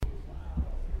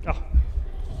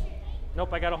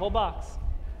Nope, I got a whole box.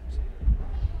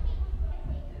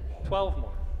 12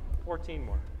 more, 14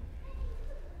 more.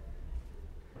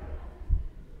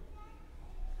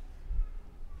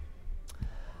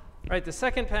 All right, the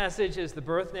second passage is the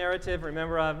birth narrative.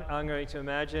 Remember, I'm going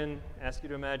to ask you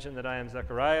to imagine that I am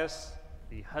Zacharias,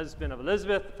 the husband of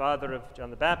Elizabeth, the father of John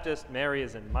the Baptist. Mary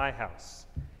is in my house.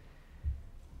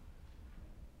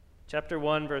 Chapter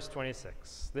 1, verse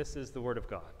 26. This is the word of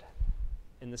God.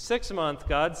 In the 6th month,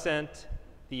 God sent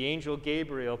the angel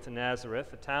Gabriel to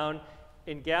Nazareth, a town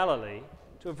in Galilee,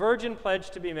 to a virgin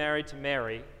pledged to be married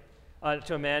to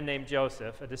to a man named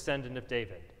Joseph, a descendant of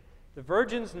David. The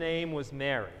virgin's name was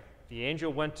Mary. The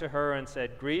angel went to her and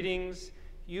said, "Greetings,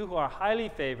 you who are highly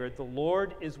favored, the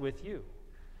Lord is with you."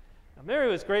 Now, Mary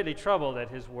was greatly troubled at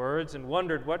his words and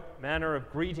wondered what manner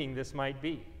of greeting this might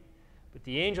be. But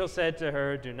the angel said to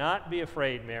her, "Do not be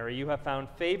afraid, Mary. You have found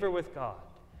favor with God.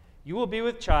 You will be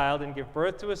with child and give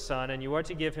birth to a son, and you are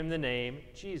to give him the name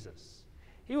Jesus.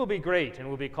 He will be great and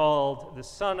will be called the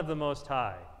Son of the Most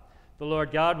High. The Lord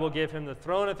God will give him the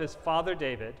throne of his father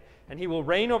David, and he will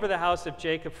reign over the house of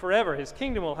Jacob forever. His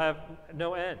kingdom will have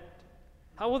no end."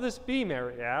 "How will this be,"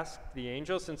 Mary asked the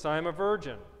angel, "since I am a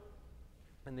virgin?"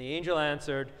 And the angel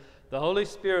answered, "The Holy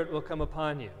Spirit will come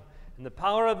upon you, and the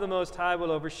power of the Most High will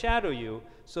overshadow you,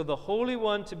 so the Holy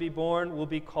One to be born will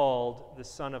be called the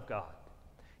Son of God.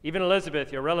 Even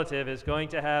Elizabeth, your relative, is going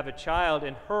to have a child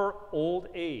in her old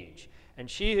age, and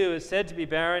she who is said to be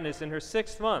barren is in her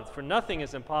 6th month, for nothing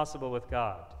is impossible with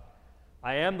God."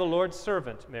 "I am the Lord's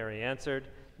servant," Mary answered.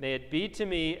 "May it be to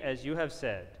me as you have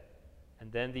said."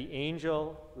 And then the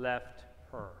angel left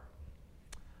her.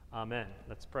 Amen.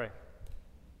 Let's pray.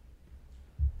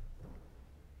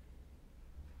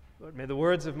 Lord, may the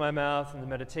words of my mouth and the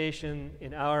meditation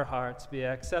in our hearts be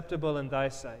acceptable in thy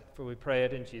sight, for we pray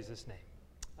it in Jesus' name.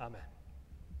 Amen.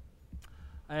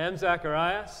 I am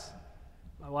Zacharias.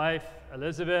 My wife,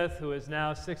 Elizabeth, who is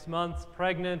now 6 months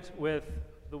pregnant with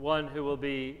the one who will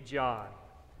be John.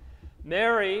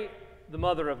 Mary, the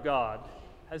mother of God,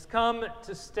 has come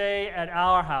to stay at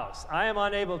our house. I am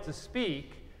unable to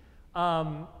speak.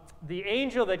 The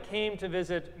angel that came to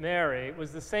visit Mary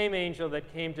was the same angel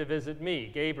that came to visit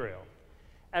me, Gabriel.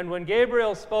 And when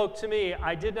Gabriel spoke to me,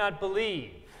 I did not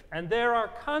believe. And there are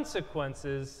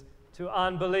consequences to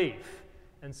unbelief.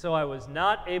 And so I was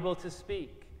not able to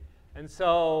speak. And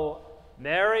so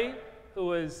Mary, who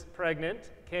was pregnant,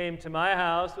 came to my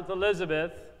house with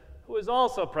Elizabeth, who was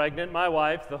also pregnant, my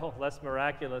wife, though less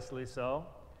miraculously so.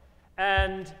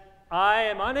 And I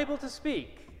am unable to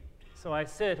speak. So I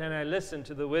sit and I listen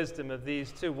to the wisdom of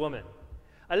these two women.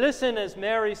 I listen as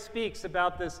Mary speaks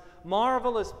about this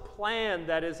marvelous plan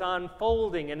that is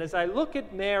unfolding. And as I look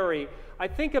at Mary, I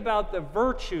think about the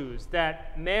virtues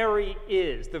that Mary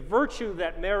is, the virtue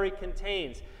that Mary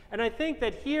contains. And I think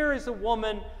that here is a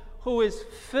woman who is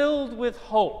filled with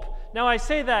hope. Now, I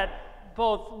say that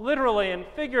both literally and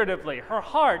figuratively. Her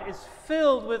heart is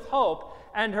filled with hope,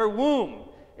 and her womb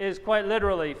is quite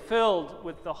literally filled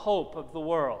with the hope of the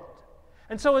world.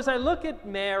 And so as I look at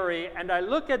Mary and I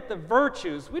look at the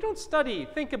virtues, we don't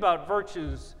think about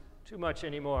virtues too much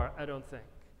anymore, I don't think.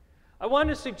 I want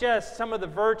to suggest some of the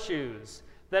virtues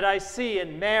that I see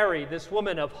in Mary, this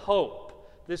woman of hope,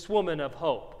 this woman of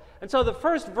hope. And so the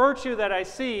first virtue that I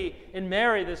see in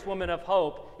Mary, this woman of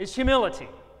hope, is humility.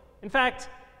 In fact,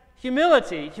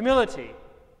 humility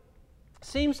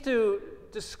seems to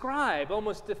describe,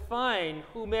 almost define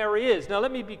who Mary is. Now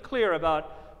let me be clear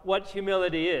about what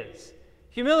humility is.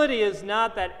 Humility is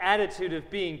not that attitude of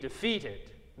being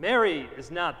defeated. Mary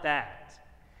is not that.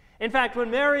 In fact,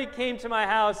 when Mary came to my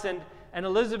house and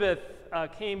Elizabeth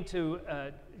came to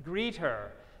greet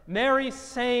her, Mary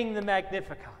sang the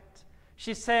Magnificat.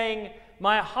 She sang,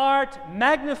 "My heart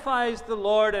magnifies the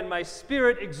Lord, and my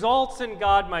spirit exalts in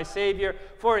God my Savior,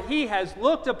 for he has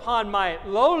looked upon my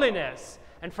lowliness,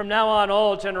 and from now on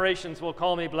all generations will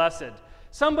call me blessed."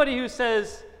 Somebody who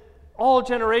says, "All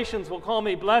generations will call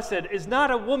me blessed," is not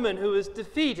a woman who is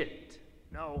defeated.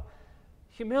 No,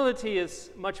 humility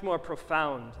is much more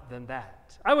profound than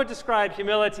that. I would describe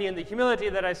humility and the humility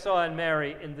that I saw in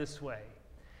Mary in this way.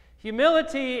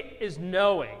 Humility is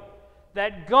knowing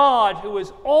that God, who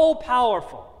is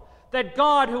all-powerful, that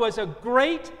God, who has a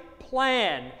great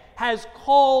plan, has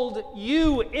called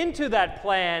you into that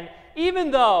plan,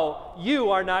 even though you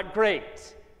are not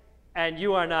great and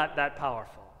you are not that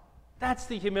powerful. That's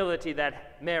the humility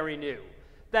that Mary knew.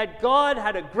 That God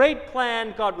had a great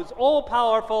plan, God was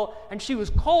all-powerful, and she was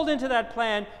called into that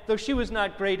plan, though she was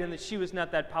not great and that she was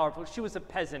not that powerful. She was a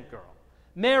peasant girl.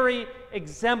 Mary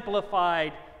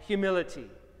exemplified humility.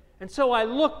 And so I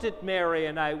looked at Mary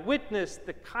and I witnessed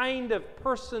the kind of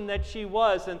person that she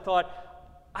was and thought,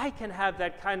 I can have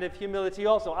that kind of humility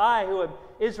also. I, who am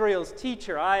Israel's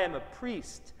teacher, I am a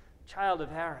priest, child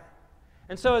of Aaron.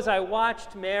 And so as I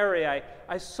watched Mary,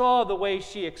 I saw the way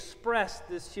she expressed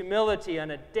this humility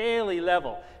on a daily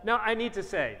level. Now, I need to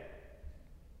say,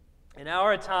 in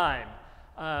our time,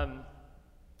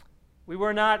 we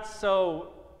were not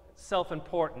so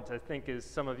self-important, I think, as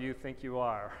some of you think you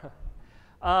are.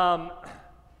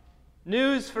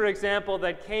 News, for example,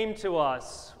 that came to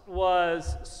us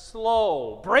was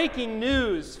slow. Breaking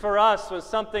news for us was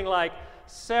something like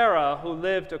Sarah, who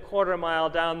lived a quarter mile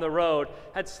down the road,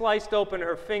 had sliced open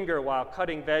her finger while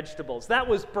cutting vegetables. That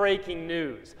was breaking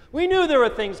news. We knew there were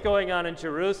things going on in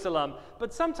Jerusalem,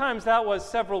 but sometimes that was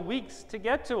several weeks to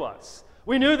get to us.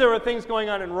 We knew there were things going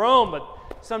on in Rome,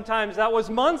 but sometimes that was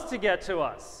months to get to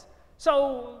us.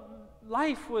 So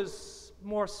life was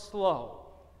more slow.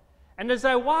 And as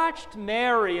I watched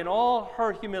Mary in all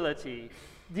her humility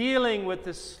dealing with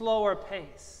this slower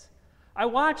pace, I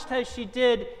watched how she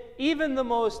did even the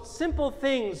most simple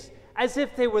things as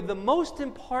if they were the most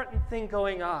important thing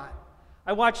going on.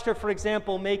 I watched her, for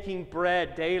example, making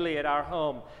bread daily at our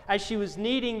home. As she was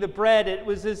kneading the bread, it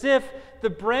was as if the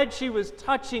bread she was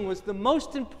touching was the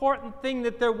most important thing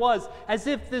that there was, as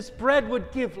if this bread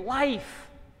would give life,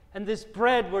 and this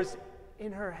bread was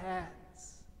in her hands.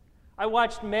 I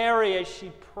watched Mary as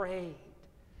she prayed.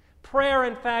 Prayer,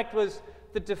 in fact, was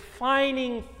the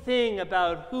defining thing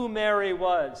about who Mary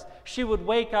was. She would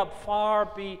wake up far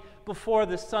before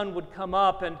the sun would come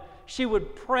up, and she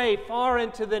would pray far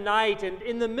into the night, and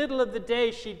in the middle of the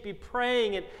day she'd be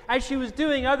praying, and as she was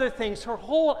doing other things, her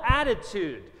whole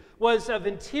attitude was of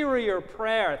interior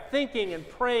prayer, thinking and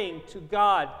praying to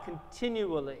God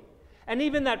continually. And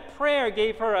even that prayer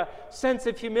gave her a sense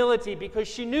of humility because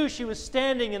she knew she was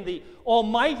standing in the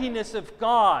almightiness of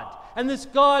God. And this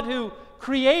God who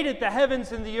created the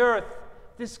heavens and the earth,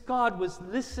 this God was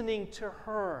listening to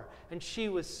her, and she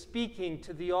was speaking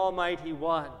to the Almighty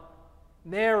One.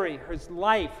 Mary, her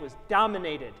life was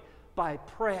dominated by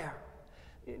prayer.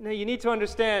 Now you need to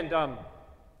understand,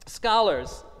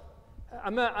 scholars,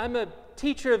 I'm a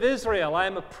teacher of Israel, I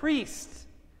am a priest.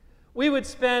 We would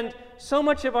spend so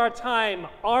much of our time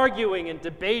arguing and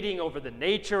debating over the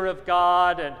nature of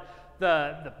God and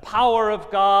the power of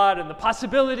God and the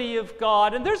possibility of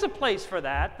God. And there's a place for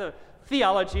that, the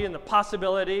theology and the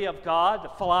possibility of God,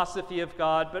 the philosophy of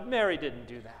God. But Mary didn't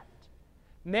do that.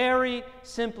 Mary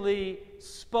simply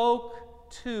spoke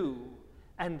to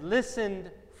and listened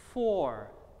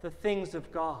for the things of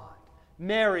God.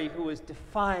 Mary, who was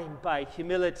defined by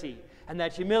humility, and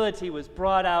that humility was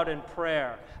brought out in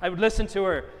prayer. I would listen to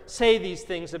her say these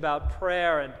things about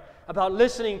prayer and about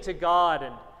listening to God,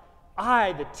 and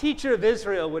I, the teacher of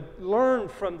Israel, would learn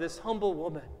from this humble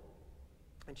woman.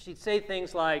 And she'd say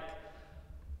things like,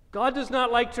 God does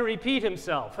not like to repeat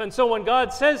himself, and so when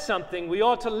God says something, we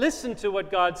ought to listen to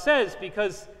what God says,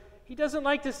 because he doesn't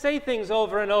like to say things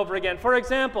over and over again. For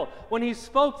example, when he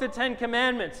spoke the 10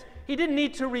 Commandments, he didn't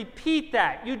need to repeat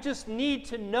that. You just need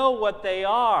to know what they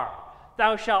are.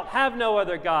 Thou shalt have no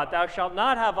other God. Thou shalt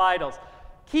not have idols.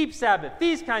 Keep Sabbath.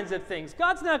 These kinds of things.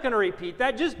 God's not going to repeat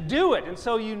that. Just do it. And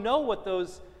so you know what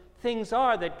those things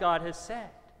are that God has said.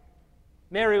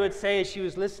 Mary would say as she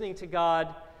was listening to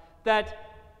God that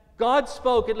God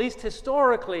spoke, at least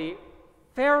historically,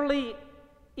 fairly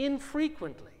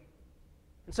infrequently.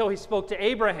 And so he spoke to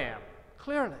Abraham,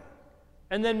 clearly.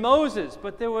 And then Moses,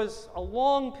 but there was a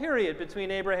long period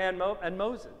between Abraham and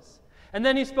Moses. And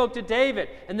then he spoke to David,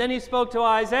 and then he spoke to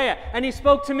Isaiah, and he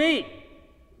spoke to me.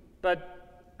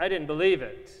 But I didn't believe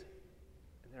it.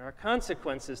 And there are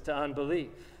consequences to unbelief.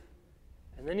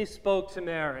 And then he spoke to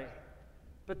Mary.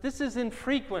 But this is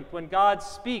infrequent when God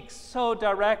speaks so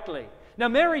directly. Now,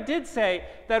 Mary did say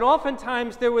that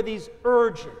oftentimes there were these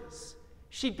urges.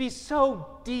 She'd be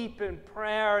so deep in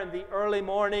prayer in the early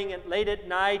morning and late at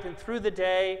night and through the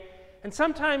day. And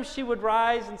sometimes she would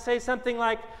rise and say something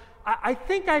like, I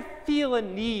think I feel a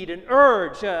need, an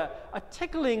urge, a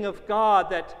tickling of God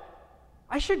that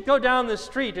I should go down the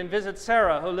street and visit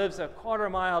Sarah, who lives a quarter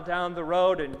mile down the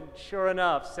road. And sure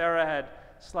enough, Sarah had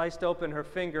sliced open her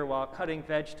finger while cutting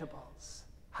vegetables.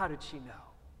 How did she know?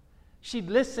 She'd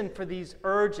listened for these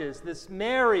urges, this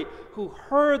Mary who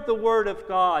heard the Word of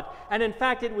God. And in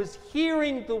fact, it was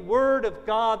hearing the Word of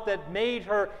God that made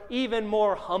her even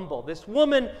more humble. This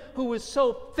woman who was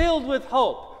so filled with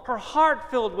hope, her heart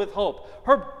filled with hope,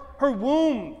 her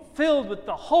womb filled with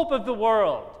the hope of the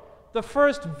world. The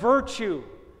first virtue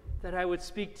that I would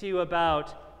speak to you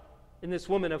about in this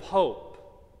woman of hope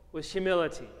was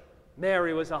humility.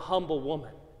 Mary was a humble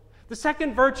woman. The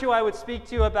second virtue I would speak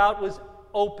to you about was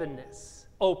openness.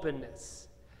 Openness.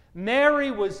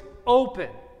 Mary was open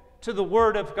to the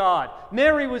Word of God.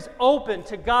 Mary was open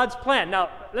to God's plan. Now,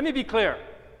 let me be clear.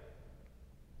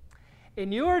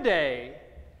 In your day,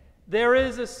 there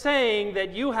is a saying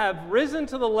that you have risen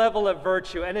to the level of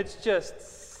virtue, and it's just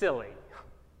silly.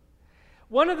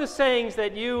 One of the sayings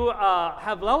that you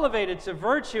have elevated to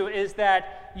virtue is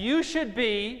that you should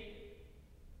be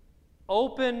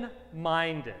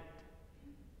open-minded.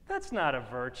 That's not a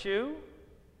virtue.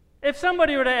 If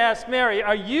somebody were to ask Mary,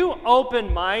 are you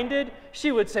open-minded?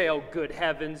 She would say, oh, good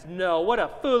heavens, no, what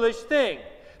a foolish thing.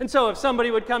 And so if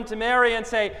somebody would come to Mary and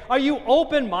say, are you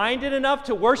open-minded enough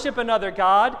to worship another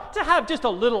God? To have just a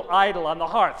little idol on the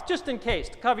hearth, just in case,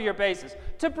 to cover your bases,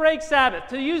 to break Sabbath,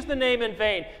 to use the name in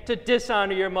vain, to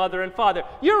dishonor your mother and father.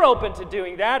 You're open to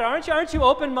doing that, aren't you? Aren't you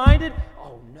open-minded?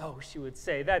 Oh, no, she would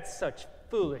say, that's such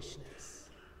foolishness.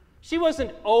 She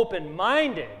wasn't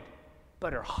open-minded,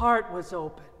 but her heart was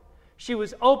open. She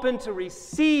was open to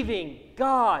receiving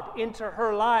God into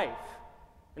her life.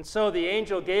 And so the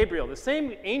angel Gabriel, the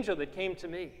same angel that came to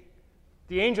me,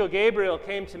 the angel Gabriel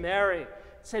came to Mary,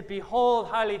 said, behold,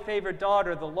 highly favored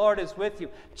daughter, the Lord is with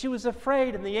you. She was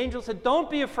afraid, and the angel said,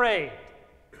 don't be afraid,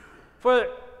 for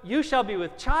you shall be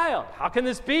with child. How can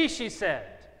this be, she said.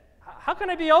 How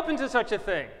can I be open to such a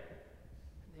thing?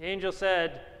 The angel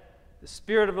said, the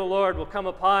Spirit of the Lord will come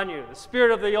upon you. The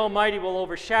Spirit of the Almighty will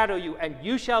overshadow you, and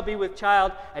you shall be with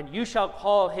child, and you shall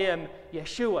call him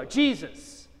Yeshua,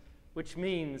 Jesus, which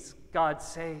means God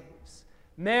saves.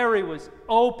 Mary was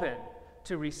open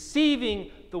to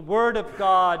receiving the Word of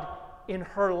God in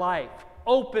her life.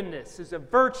 Openness is a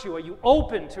virtue. Are you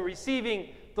open to receiving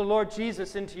the Lord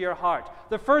Jesus into your heart?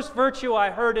 The first virtue I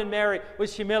heard in Mary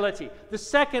was humility. The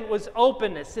second was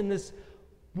openness in this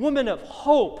woman of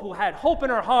hope who had hope in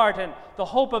her heart and the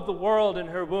hope of the world in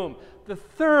her womb. The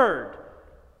third,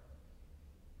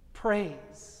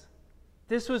 praise.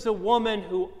 This was a woman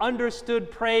who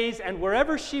understood praise, and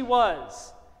wherever she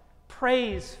was,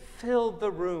 praise filled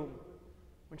the room.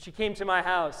 When she came to my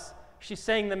house, she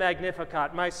sang the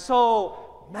Magnificat. My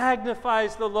soul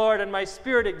magnifies the Lord, and my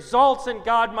spirit exalts in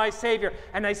God my Savior.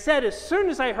 And I said, as soon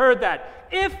as I heard that,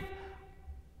 if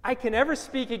I can ever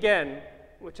speak again,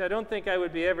 which I don't think I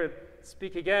would be ever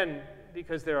speak again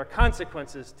because there are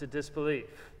consequences to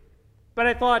disbelief. But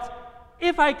I thought,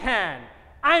 if I can,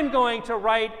 I'm going to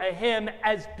write a hymn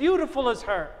as beautiful as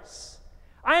hers.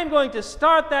 I am going to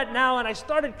start that now, and I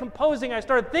started composing, I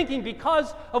started thinking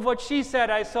because of what she said.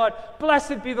 I thought,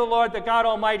 blessed be the Lord, the God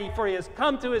Almighty, for he has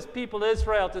come to his people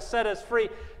Israel to set us free.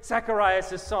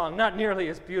 Zacharias' song, not nearly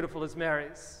as beautiful as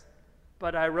Mary's,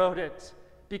 but I wrote it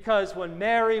because when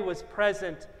Mary was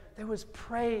present, there was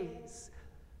praise.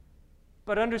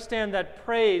 But understand that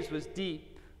praise was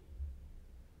deep.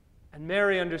 And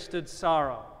Mary understood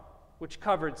sorrow, which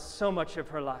covered so much of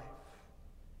her life.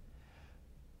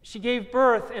 She gave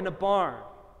birth in a barn.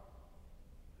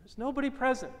 There was nobody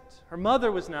present. Her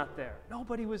mother was not there.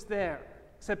 Nobody was there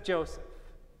except Joseph.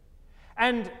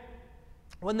 And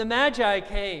when the Magi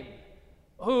came,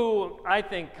 who I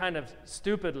think kind of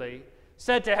stupidly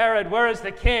said to Herod, where is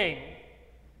the king?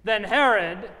 Then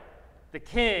Herod, the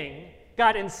king,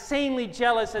 got insanely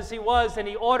jealous as he was, and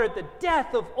he ordered the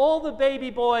death of all the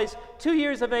baby boys 2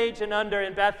 years of age and under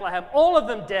in Bethlehem, all of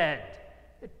them dead.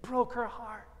 It broke her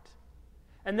heart.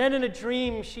 And then in a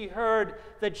dream, she heard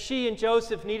that she and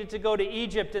Joseph needed to go to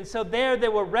Egypt, and so there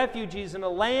were refugees in a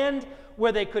land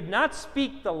where they could not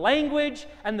speak the language,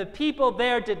 and the people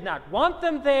there did not want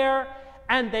them there,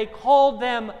 and they called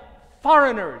them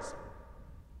foreigners,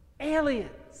 aliens,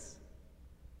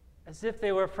 as if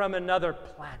they were from another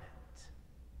planet.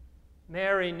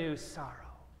 Mary knew sorrow.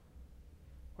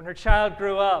 When her child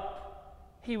grew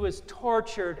up, he was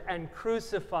tortured and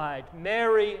crucified.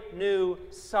 Mary knew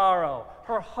sorrow.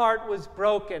 Her heart was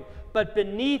broken. But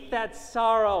beneath that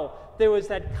sorrow, there was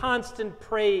that constant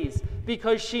praise,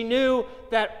 because she knew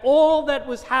that all that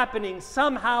was happening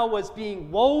somehow was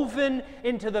being woven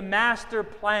into the master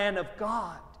plan of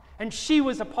God. And she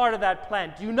was a part of that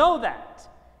plan. Do you know that?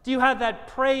 Do you have that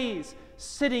praise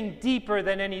sitting deeper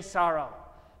than any sorrow?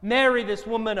 Mary, this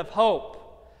woman of hope,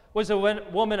 was a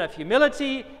woman of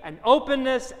humility and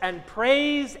openness and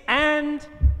praise and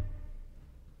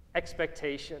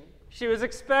expectation. She was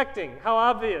expecting. How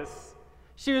obvious.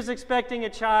 She was expecting a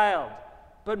child.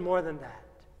 But more than that,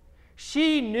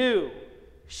 she knew,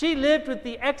 she lived with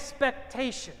the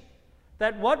expectation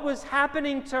that what was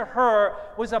happening to her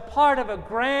was a part of a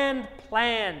grand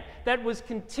plan that was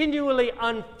continually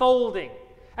unfolding,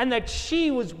 and that she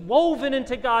was woven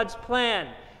into God's plan,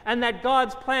 and that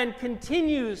God's plan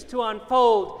continues to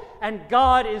unfold and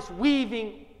God is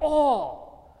weaving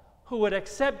all who would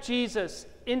accept Jesus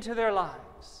into their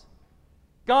lives.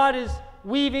 God is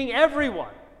weaving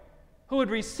everyone who would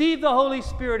receive the Holy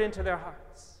Spirit into their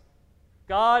hearts.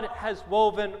 God has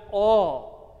woven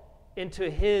all into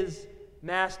his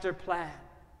master plan.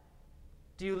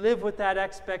 Do you live with that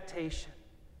expectation?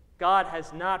 God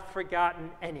has not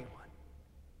forgotten anyone.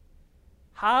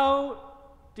 How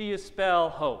do you spell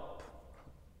hope?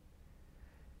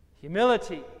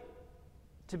 Humility,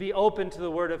 to be open to the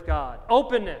Word of God.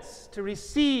 Openness, to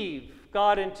receive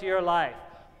God into your life.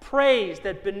 Praise,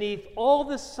 that beneath all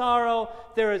the sorrow,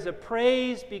 there is a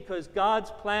praise because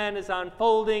God's plan is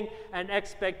unfolding, an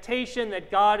expectation that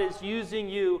God is using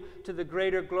you to the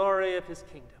greater glory of his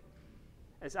kingdom.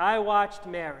 As I watched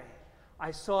Mary,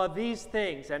 I saw these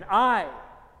things, and I,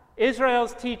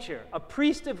 Israel's teacher, a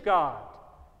priest of God,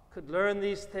 could learn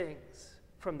these things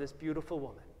from this beautiful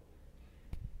woman.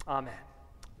 Amen.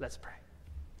 Let's pray.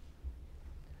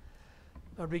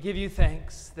 Lord, we give you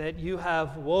thanks that you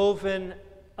have woven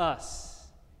us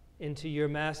into your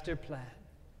master plan.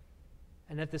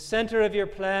 And at the center of your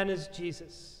plan is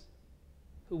Jesus,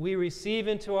 who we receive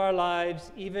into our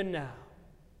lives even now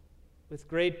with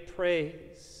great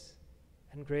praise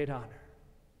and great honor.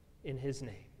 In his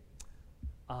name,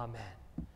 amen.